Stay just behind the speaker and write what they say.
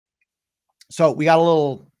So we got a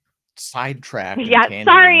little sidetracked and Yeah, tangenting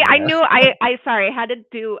sorry. I there. knew I sorry. I had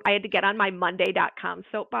to get on my Monday.com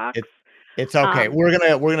soapbox. It's okay. Um, We're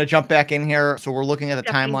gonna jump back in here. So we're looking at the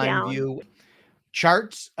Stepping timeline down. view.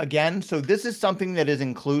 Charts again. So this is something that is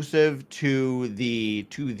inclusive to the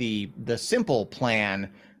simple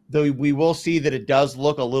plan, though we will see that it does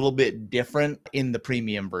look a little bit different in the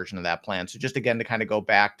premium version of that plan. So just again to kind of go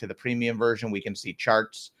back to the premium version, we can see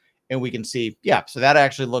charts and we can see, yeah, so that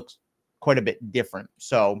actually looks quite a bit different.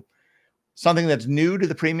 So something that's new to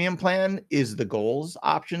the premium plan is the goals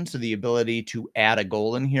option. So the ability to add a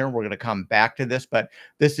goal in here. We're going to come back to this, but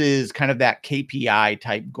this is kind of that KPI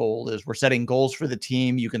type goal is we're setting goals for the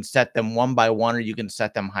team. You can set them one by one, or you can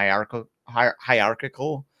set them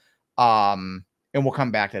hierarchical. And we'll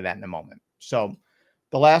come back to that in a moment. So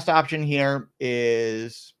the last option here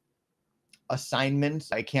is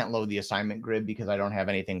assignments. I can't load the assignment grid because I don't have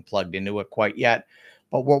anything plugged into it quite yet.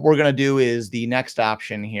 But what we're going to do is the next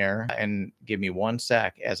option here, and give me one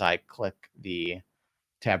sec as I click the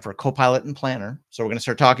tab for Copilot and Planner. So we're going to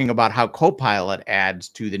start talking about how Copilot adds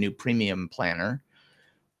to the new premium planner.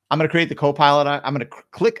 I'm going to create the Copilot. I'm going to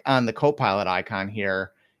click on the Copilot icon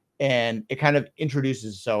here, and it kind of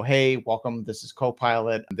introduces. So, hey, welcome. This is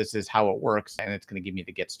Copilot. This is how it works. And it's going to give me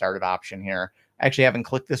the get started option here. I actually haven't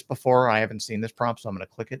clicked this before. I haven't seen this prompt, so I'm going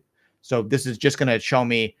to click it. So this is just going to show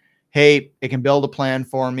me, hey, it can build a plan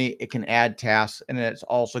for me. It can add tasks. And it's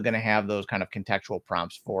also going to have those kind of contextual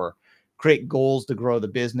prompts for create goals to grow the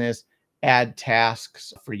business, add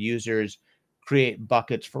tasks for users, create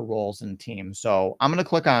buckets for roles and teams. So I'm going to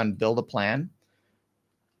click on build a plan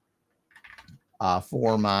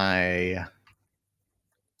for my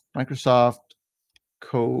Microsoft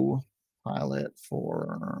Copilot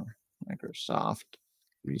for Microsoft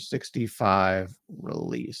 365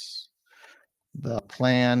 release. The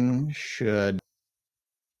plan should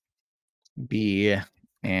be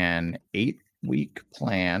an 8-week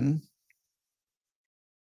plan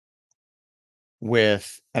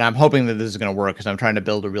with, and I'm hoping that this is going to work because I'm trying to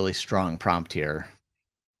build a really strong prompt here.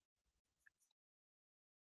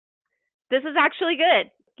 This is actually good.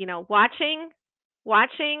 You know, watching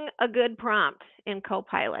a good prompt in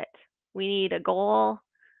Copilot. We need a goal,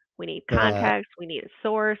 we need context, we need a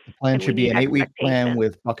source, The plan and we should be need an 8-week plan expectations.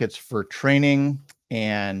 with buckets for training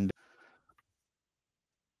and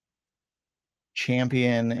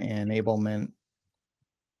champion enablement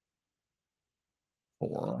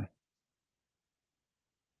for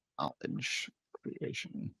knowledge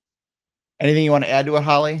creation. Anything you want to add to it,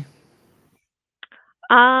 Holly?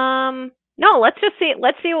 No, let's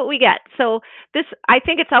see what we get. So this, I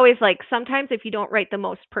think it's always like sometimes if you don't write the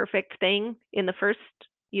most perfect thing in the first,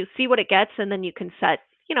 you see what it gets and then you can set,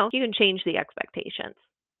 you know, you can change the expectations.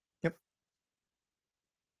 Yep.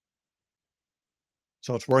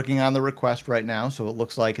 So it's working on the request right now. So it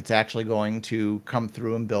looks like it's actually going to come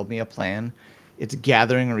through and build me a plan. It's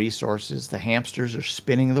gathering resources. The hamsters are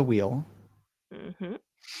spinning the wheel. Mm-hmm.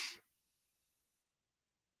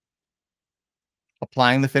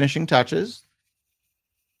 Applying the finishing touches.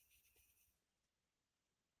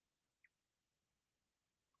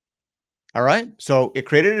 All right. So it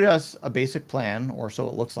created us a basic plan, or so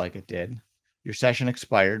it looks like it did. Your session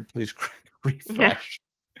expired. Please refresh.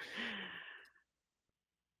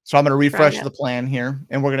 So I'm going to Try refresh it. the plan here,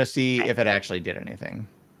 and we're going to see Okay. if it actually did anything.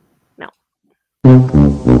 No.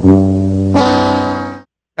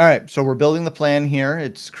 All right, so we're building the plan here.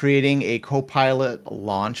 It's creating a Copilot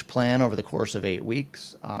launch plan over the course of 8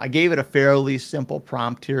 weeks. I gave it a fairly simple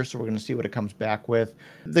prompt here, so we're going to see what it comes back with.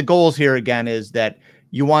 The goals here again is that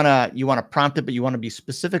you want to prompt it, but you want to be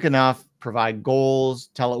specific enough, provide goals,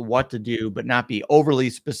 tell it what to do, but not be overly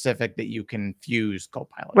specific that you confuse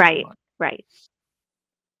Copilot too Right. much. Right.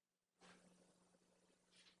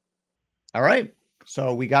 All right,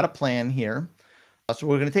 so we got a plan here. So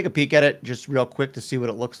we're going to take a peek at it just real quick to see what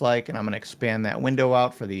it looks like. And I'm going to expand that window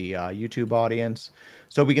out for the YouTube audience.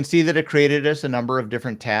 So we can see that it created us a number of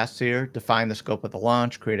different tasks here. Define the scope of the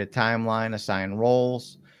launch, create a timeline, assign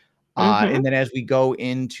roles. Mm-hmm. And then as we go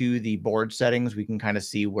into the board settings, we can kind of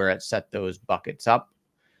see where it set those buckets up.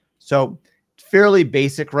 So fairly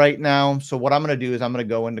basic right now. So what I'm going to do is I'm going to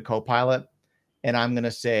go into Copilot and I'm going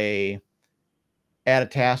to say, add a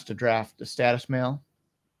task to draft a status mail.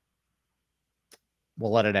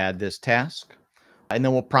 We'll let it add this task, and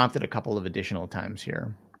then we'll prompt it a couple of additional times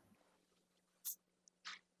here.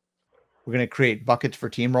 We're going to create buckets for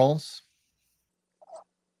team roles.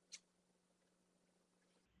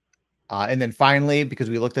 And then finally, because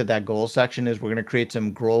we looked at that goal section, is we're going to create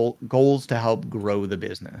some goals to help grow the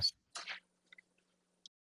business.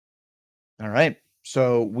 All right.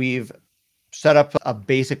 So we've set up a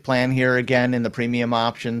basic plan here again in the premium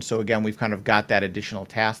option. So again, we've kind of got that additional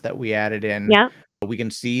task that we added in. Yep. We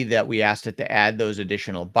can see that we asked it to add those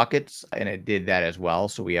additional buckets, and it did that as well.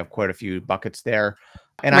 So we have quite a few buckets there.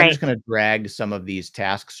 And I'm Right. just going to drag some of these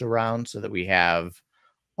tasks around so that we have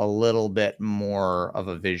a little bit more of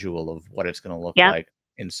a visual of what it's going to look Yep. like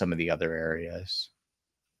in some of the other areas.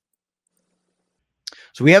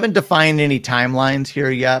 So we haven't defined any timelines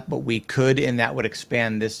here yet, but we could, and that would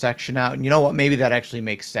expand this section out. And you know what? Maybe that actually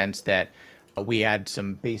makes sense that we add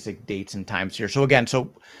some basic dates and times here. So again,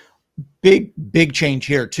 big change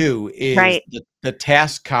here too is Right. the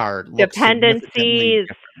task card looks significantly Dependencies.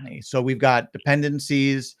 differently. So we've got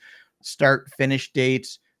dependencies, start finish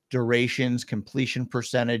dates, durations, completion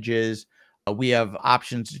percentages. We have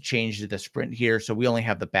options to change to the sprint here. So we only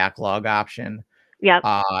have the backlog option. Yep.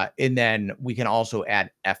 And then we can also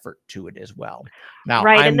add effort to it as well. Now,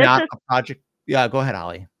 Right. I'm And this not is a project. Yeah, go ahead,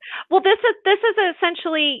 Holly. well, this is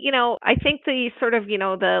essentially, I think the sort of,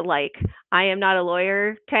 the like I am not a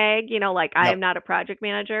lawyer tag, like I Yep. am not a project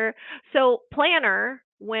manager. So planner,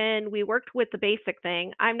 when we worked with the basic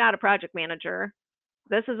thing, I'm not a project manager.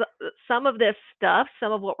 This is some of this stuff,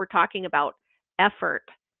 some of what we're talking about, effort,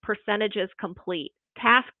 percentages complete,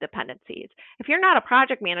 task dependencies. If you're not a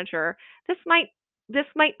project manager, this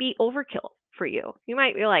might be overkill for you. You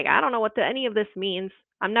might be like, I don't know what any of this means.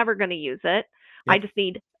 I'm never going to use it. I Yep. just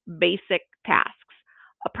need basic tasks.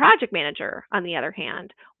 A project manager, on the other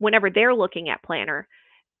hand, whenever they're looking at planner,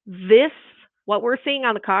 this what we're seeing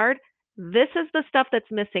on the card, this is the stuff that's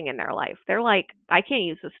missing in their life. They're like, I can't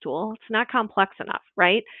use this tool. It's not complex enough,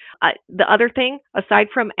 right? The other thing, aside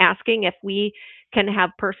from asking if we can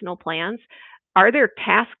have personal plans, are there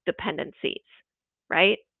task dependencies,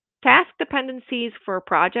 right? Task dependencies for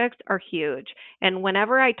projects are huge. And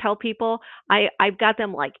whenever I tell people I've got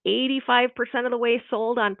them like 85% of the way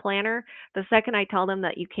sold on Planner, the second I tell them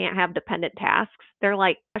that you can't have dependent tasks, they're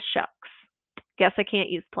like, shucks, guess I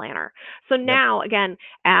can't use Planner. So Yep. now again,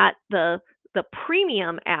 at the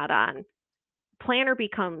premium add-on, Planner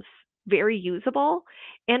becomes very usable,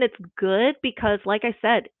 and it's good because like I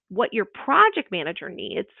said, what your project manager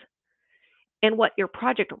needs and what your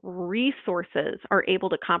project resources are able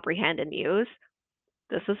to comprehend and use,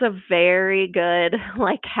 this is a very good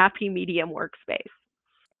like happy medium workspace.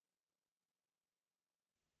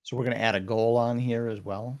 So we're going to add a goal on here as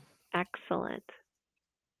well. Excellent.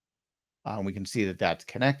 We can see that that's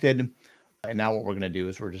connected. And now what we're going to do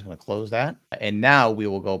is we're just going to close that. And now we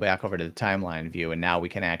will go back over to the timeline view. And now we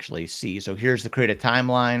can actually see. So here's the create a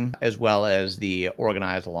timeline as well as the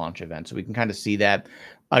organize a launch event. So we can kind of see that.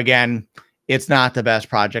 Again, it's not the best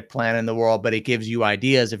project plan in the world, but it gives you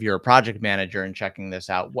ideas if you're a project manager and checking this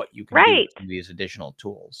out, what you can do with Right. some of these additional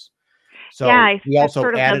tools. Yeah, So we it's also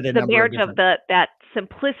sort of added a the number of marriage of different. that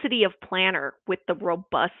simplicity of Planner with the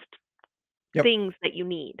robust Yep. things that you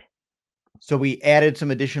need. So we added some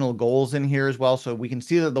additional goals in here as well. So we can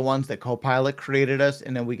see that the ones that Copilot created us,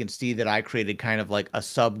 and then we can see that I created kind of like a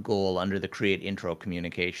sub goal under the create intro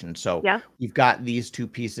communication. So Yeah. we've got these two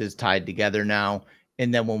pieces tied together now.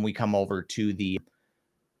 And then when we come over to the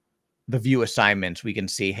view assignments, we can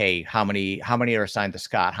see, hey, how many are assigned to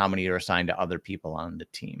Scott? How many are assigned to other people on the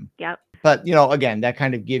team? Yep. But again, that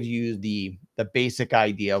kind of gives you the basic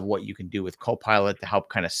idea of what you can do with Copilot to help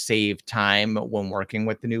kind of save time when working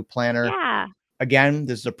with the new planner. Yeah. Again,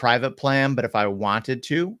 this is a private plan, but if I wanted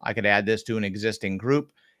to, I could add this to an existing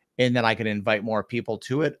group and then I can invite more people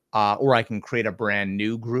to it. Or I can create a brand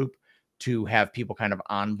new group to have people kind of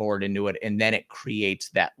onboard into it. And then it creates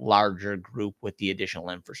that larger group with the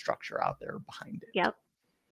additional infrastructure out there behind it. Yep.